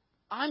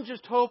 I'm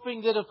just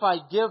hoping that if I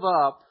give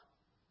up,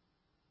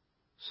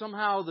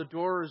 somehow the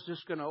door is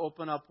just going to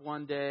open up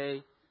one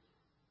day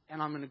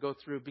and I'm going to go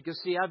through. Because,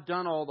 see, I've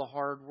done all the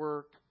hard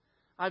work.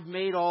 I've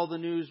made all the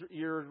New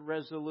Year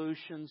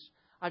resolutions.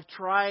 I've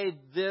tried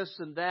this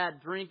and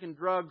that, drinking,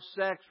 drugs,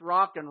 sex,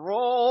 rock and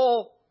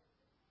roll.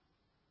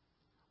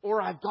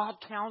 Or I've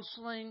got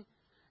counseling.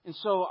 And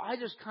so I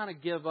just kind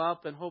of give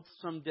up and hope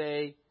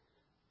someday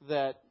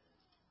that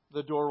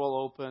the door will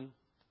open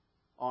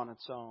on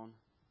its own.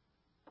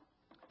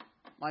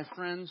 My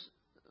friends,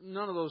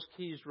 none of those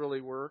keys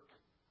really work.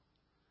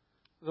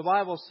 The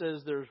Bible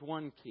says there's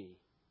one key.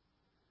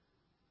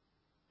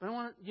 But I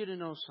want you to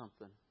know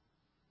something.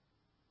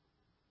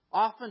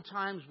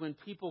 Oftentimes when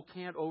people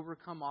can't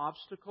overcome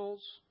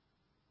obstacles,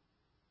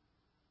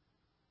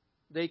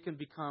 they can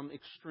become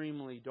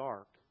extremely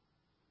dark.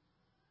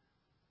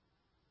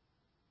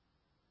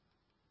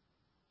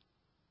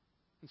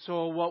 And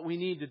so what we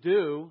need to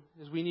do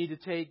is we need to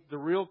take the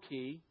real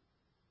key,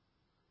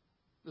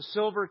 the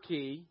silver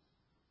key,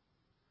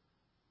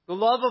 the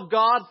love of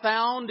God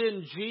found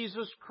in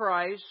Jesus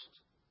Christ.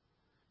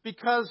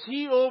 Because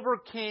He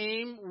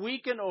overcame, we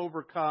can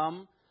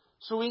overcome.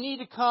 So we need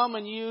to come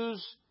and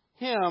use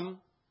Him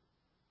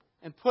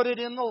and put it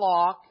in the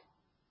lock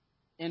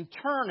and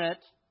turn it.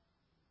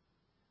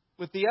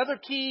 With the other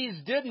keys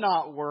did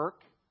not work,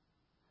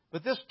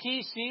 but this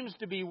key seems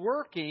to be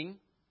working.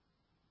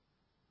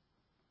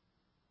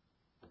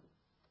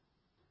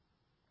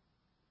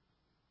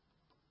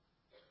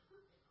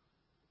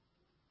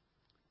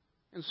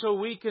 And so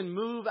we can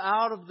move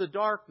out of the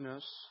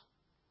darkness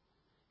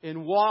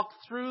and walk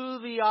through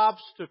the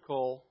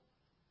obstacle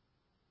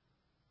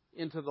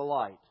into the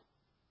light.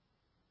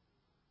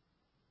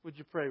 Would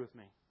you pray with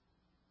me?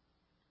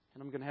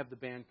 And I'm going to have the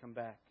band come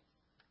back.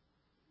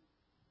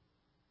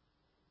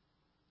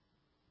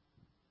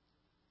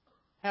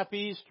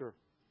 Happy Easter.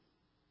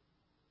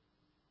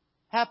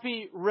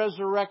 Happy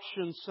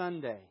Resurrection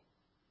Sunday.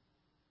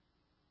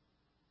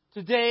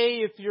 Today,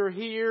 if you're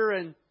here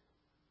and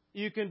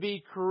you can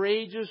be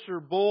courageous or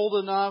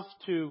bold enough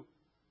to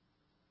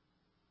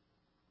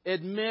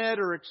admit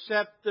or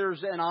accept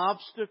there's an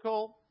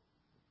obstacle,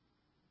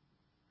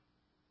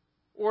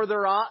 or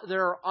there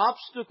are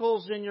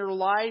obstacles in your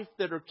life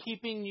that are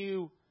keeping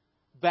you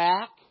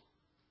back,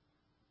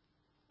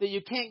 that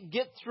you can't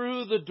get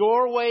through the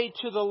doorway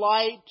to the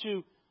light,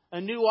 to a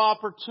new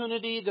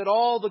opportunity, that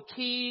all the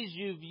keys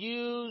you've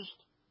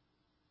used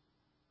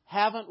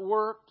haven't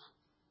worked.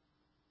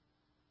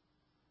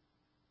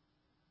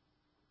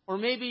 Or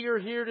maybe you're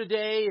here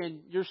today and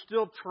you're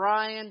still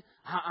trying.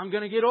 I'm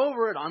going to get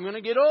over it. I'm going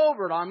to get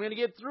over it. I'm going to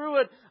get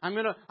through it. I'm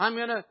going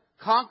to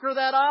conquer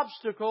that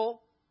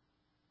obstacle.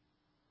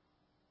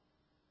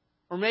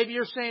 Or maybe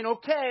you're saying,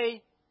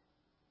 okay,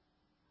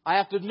 I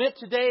have to admit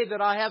today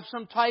that I have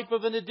some type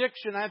of an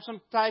addiction. I have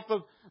some type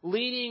of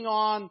leaning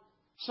on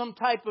some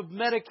type of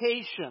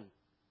medication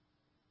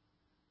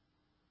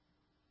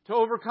to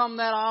overcome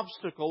that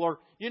obstacle. Or,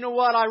 you know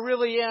what, I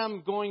really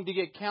am going to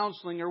get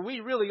counseling. Or we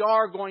really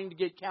are going to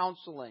get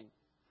counseling.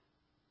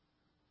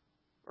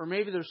 Or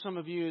maybe there's some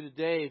of you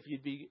today, if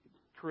you'd be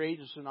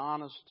courageous and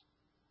honest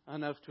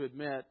enough to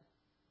admit,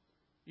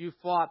 you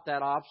fought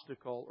that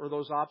obstacle or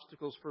those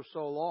obstacles for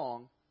so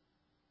long,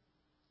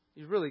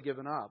 you've really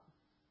given up.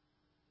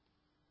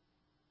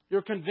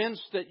 You're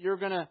convinced that you're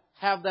going to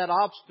have that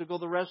obstacle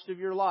the rest of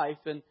your life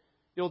and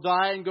you'll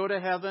die and go to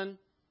heaven,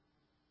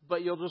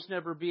 but you'll just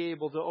never be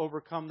able to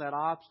overcome that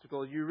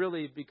obstacle. You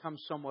really become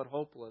somewhat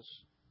hopeless.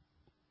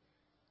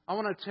 I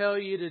want to tell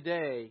you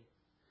today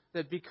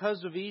that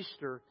because of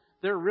Easter,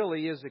 there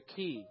really is a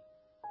key.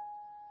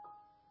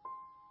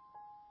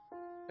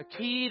 A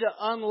key to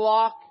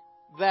unlock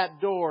that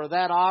door,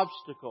 that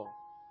obstacle.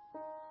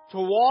 To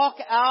walk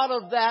out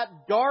of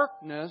that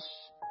darkness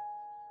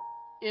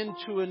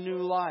into a new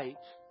light.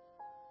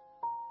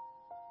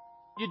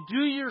 You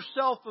do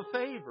yourself a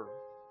favor.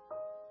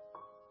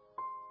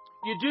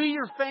 You do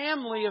your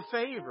family a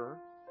favor.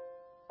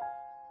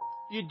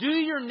 You do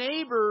your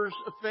neighbors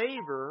a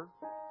favor.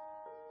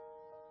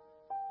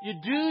 You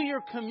do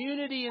your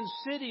community and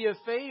city a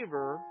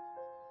favor.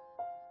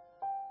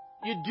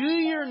 You do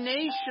your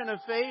nation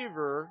a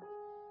favor.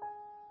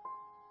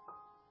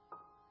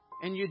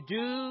 And you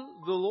do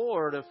the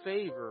Lord a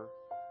favor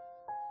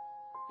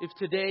if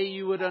today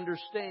you would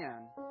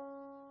understand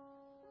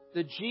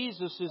that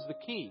Jesus is the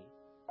key.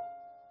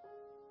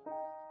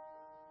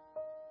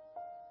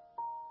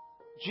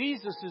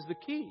 Jesus is the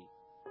key.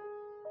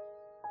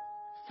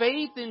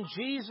 Faith in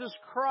Jesus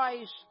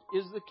Christ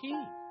is the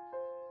key.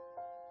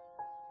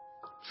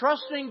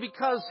 Trusting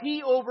because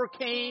He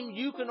overcame,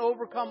 you can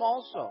overcome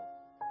also.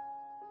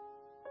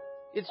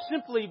 It's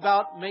simply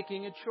about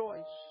making a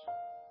choice.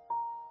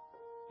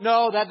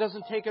 No, that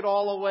doesn't take it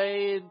all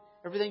away.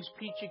 Everything's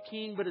peachy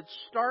keen, but it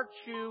starts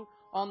you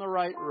on the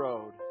right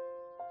road.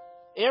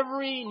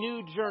 Every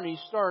new journey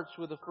starts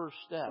with the first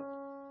step.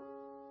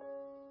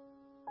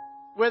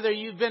 Whether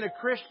you've been a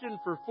Christian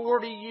for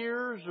 40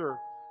 years or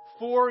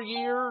 4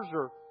 years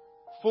or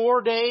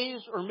 4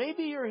 days, or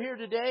maybe you're here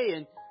today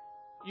and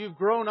you've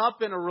grown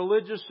up in a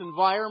religious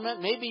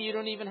environment. Maybe you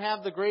don't even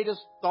have the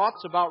greatest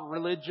thoughts about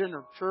religion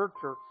or church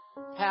or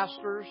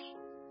pastors.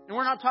 And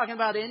we're not talking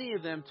about any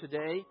of them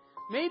today.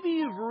 Maybe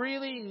you've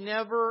really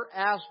never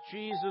asked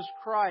Jesus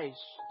Christ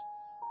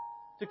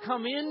to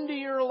come into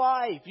your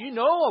life. You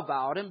know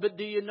about Him, but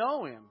do you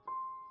know Him?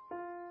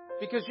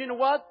 Because you know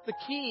what? The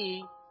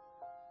key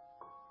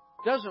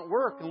doesn't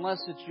work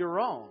unless it's your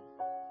own.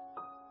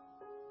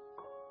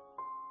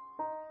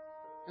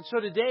 And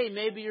so today,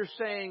 maybe you're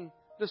saying,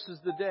 this is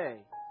the day.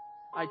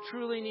 I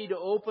truly need to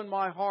open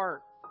my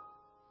heart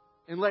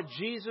and let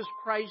Jesus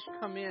Christ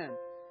come in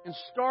and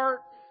start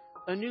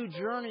a new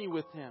journey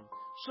with Him.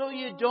 So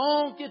you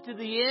don't get to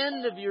the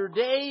end of your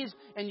days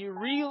and you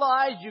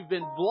realize you've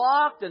been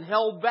blocked and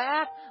held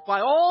back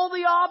by all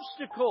the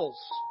obstacles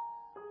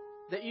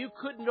that you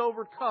couldn't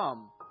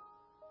overcome,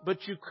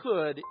 but you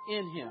could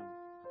in Him,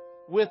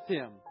 with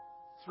Him,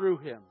 through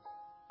Him.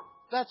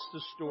 That's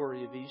the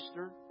story of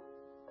Easter.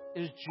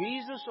 Is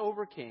Jesus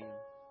overcame,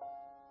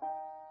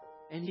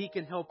 and He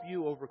can help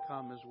you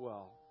overcome as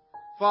well.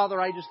 Father,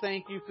 I just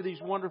thank You for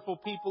these wonderful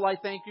people. I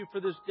thank You for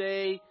this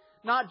day,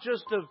 not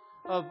just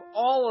of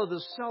all of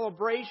the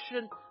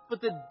celebration,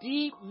 but the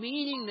deep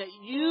meaning that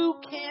You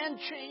can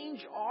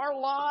change our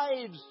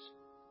lives.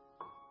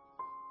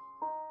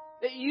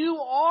 That You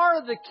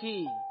are the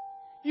key.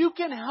 You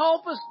can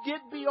help us get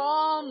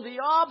beyond the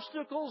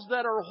obstacles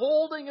that are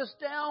holding us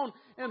down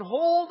and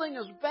holding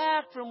us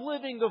back from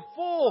living the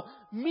full,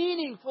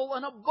 meaningful,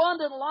 and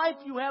abundant life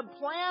You have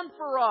planned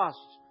for us.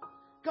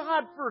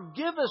 God,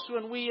 forgive us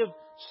when we have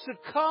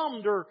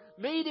succumbed or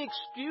made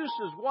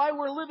excuses why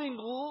we're living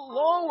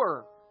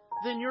lower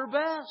than Your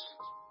best.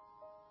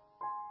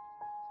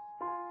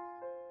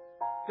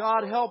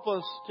 God, help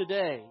us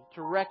today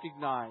to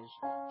recognize,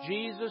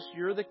 Jesus,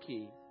 You're the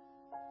key.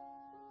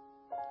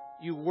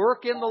 You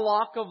work in the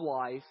lock of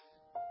life.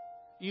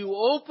 You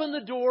open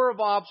the door of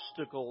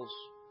obstacles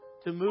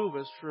to move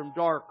us from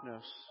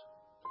darkness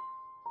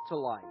to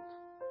light.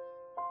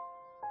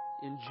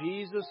 In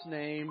Jesus'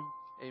 name,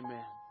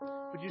 amen.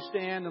 Would you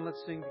stand and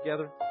let's sing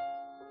together?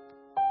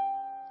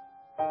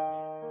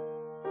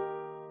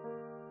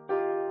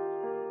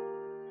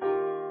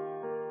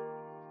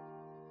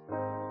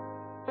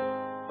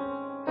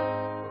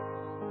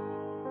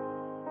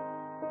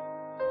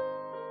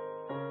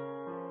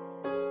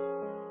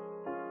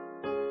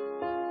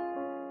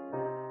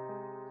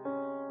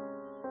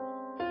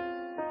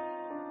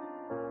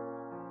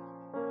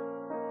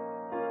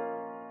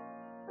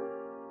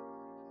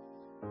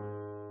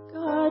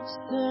 God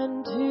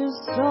sent His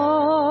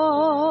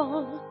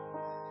Son.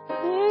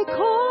 They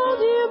called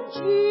Him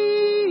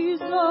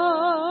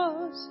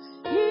Jesus.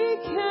 He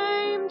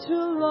came to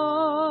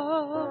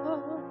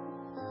love,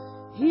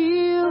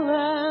 heal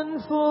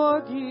and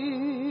forgive.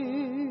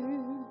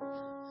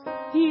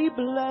 He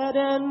bled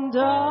and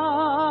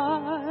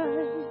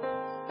died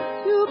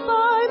to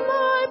buy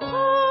my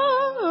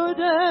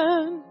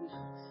pardon.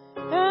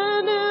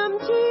 An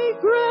empty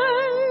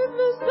grave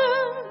is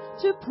there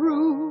to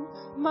prove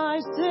my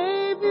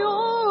Savior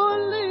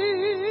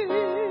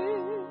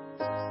lives.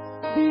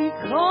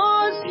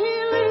 Because He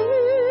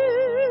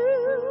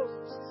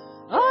lives,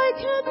 I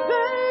can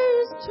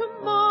face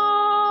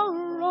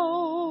tomorrow.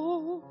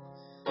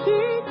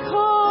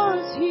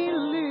 Because He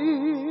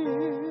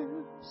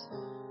lives,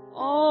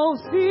 all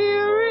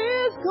fear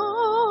is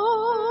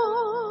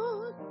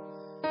gone.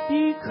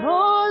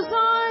 Because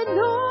I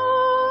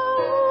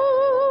know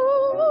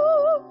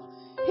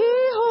He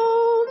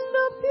holds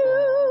the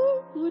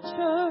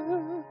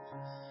future.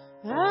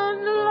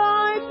 And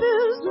life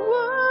is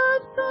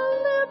worth the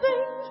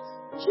living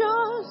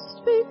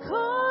just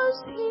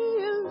because He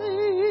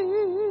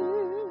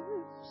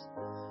lives.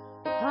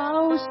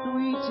 How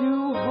sweet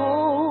to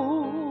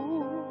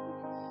hold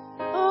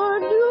a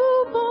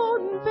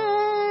newborn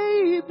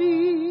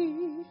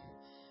baby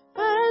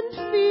and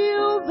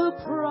feel the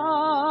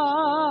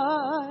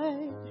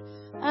pride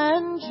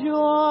and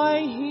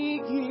joy He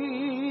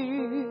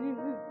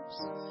gives.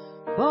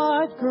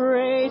 But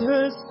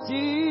greater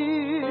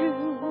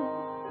still,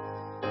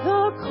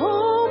 the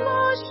calm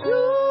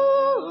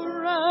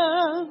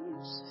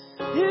assurance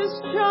His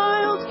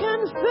child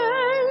can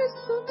face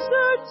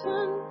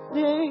uncertain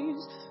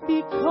days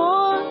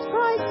because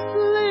Christ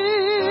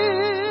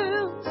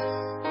lives.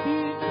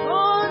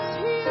 Because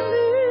He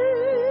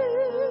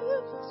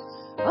lives,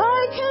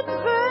 I can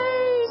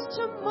face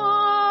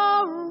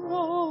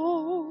tomorrow.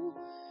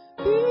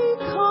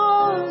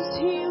 Because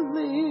He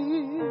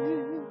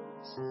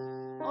lives,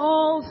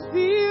 all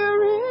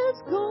fear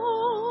is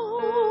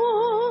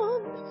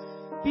gone.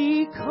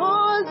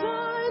 Because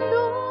I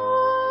know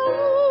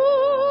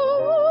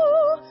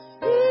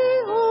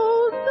He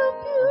holds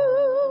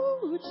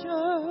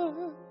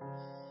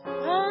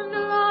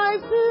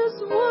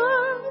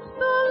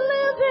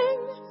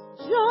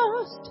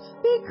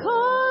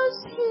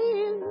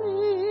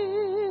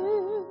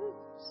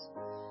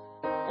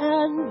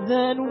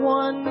Then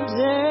one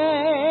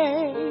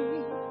day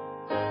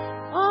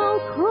I'll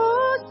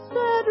cross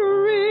that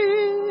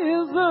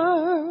river.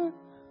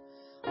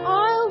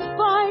 I'll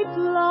fight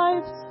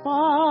life's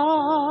final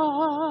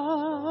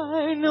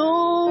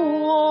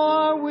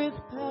war with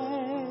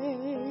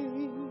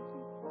pain.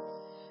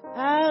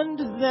 And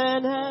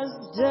then as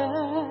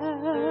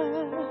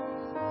death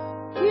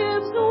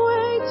gives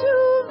way to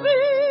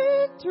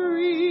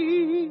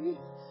victory,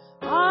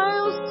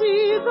 I'll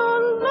see the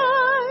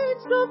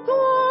lights of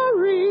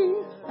glory,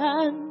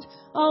 and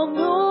I'll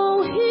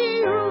know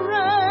He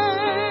reigns.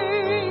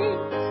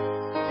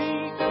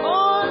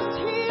 Because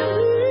He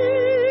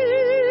lives,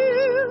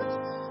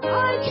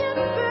 I can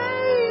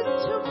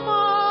face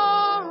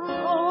tomorrow.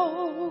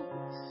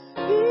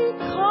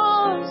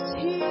 Because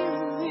He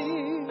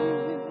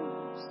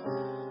lives,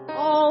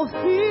 all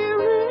fear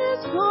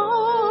is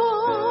gone.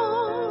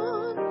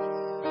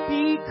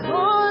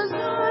 Because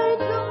I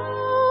know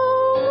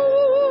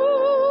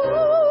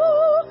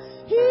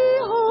He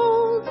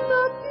holds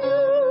the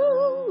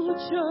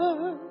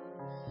future,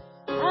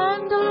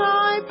 and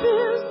life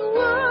is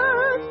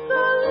worth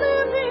the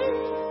living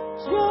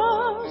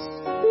just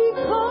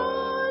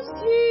because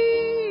He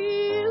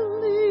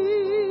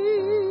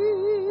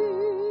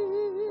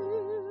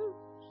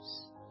lives.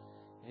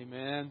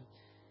 Amen.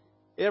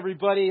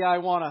 Everybody, I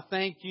want to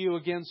thank you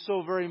again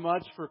so very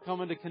much for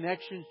coming to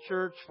Connection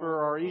Church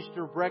for our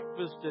Easter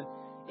breakfast and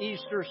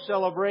Easter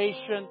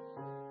celebration.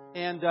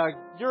 And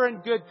you're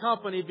in good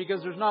company,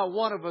 because there's not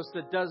one of us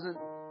that doesn't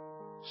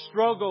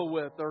struggle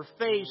with or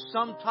face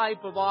some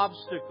type of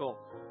obstacle.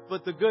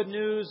 But the good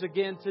news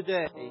again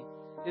today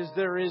is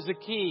there is a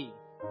key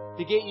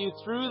to get you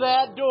through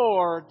that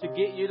door, to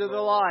get you to the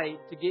light,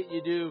 to get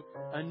you to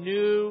a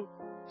new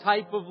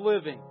type of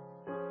living.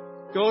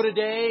 Go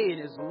today in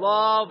His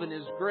love and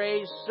His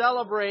grace,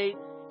 celebrate,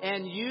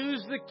 and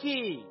use the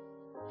key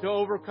to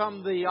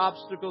overcome the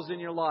obstacles in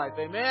your life.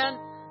 Amen?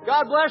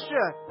 God bless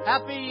you.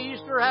 Happy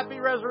Easter, happy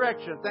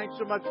resurrection. Thanks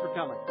so much for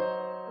coming.